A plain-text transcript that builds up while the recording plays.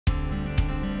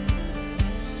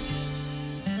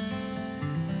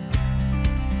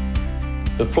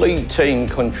The fleet team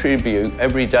contribute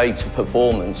every day to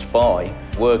performance by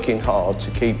working hard to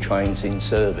keep trains in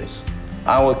service.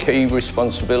 Our key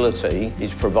responsibility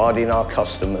is providing our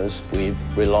customers with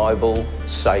reliable,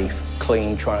 safe,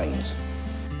 clean trains.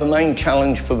 The main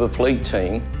challenge for the fleet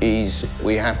team is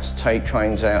we have to take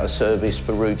trains out of service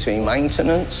for routine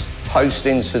maintenance,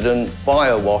 post-incident,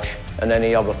 fire wash and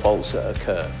any other faults that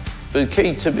occur. The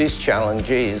key to this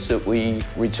challenge is that we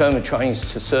return the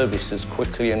trains to service as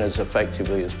quickly and as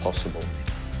effectively as possible.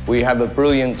 We have a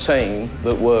brilliant team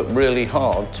that work really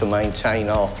hard to maintain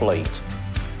our fleet.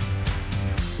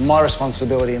 My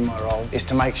responsibility in my role is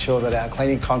to make sure that our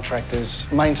cleaning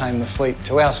contractors maintain the fleet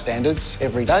to our standards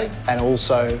every day, and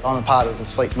also I'm a part of the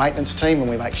fleet maintenance team and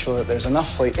we make sure that there's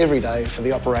enough fleet every day for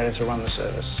the operator to run the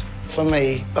service. For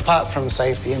me, apart from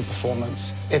safety and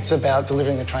performance, it's about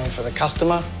delivering the train for the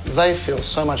customer. They feel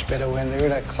so much better when they're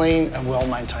in a clean and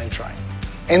well-maintained train.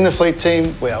 In the fleet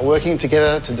team, we are working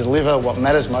together to deliver what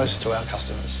matters most to our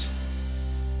customers.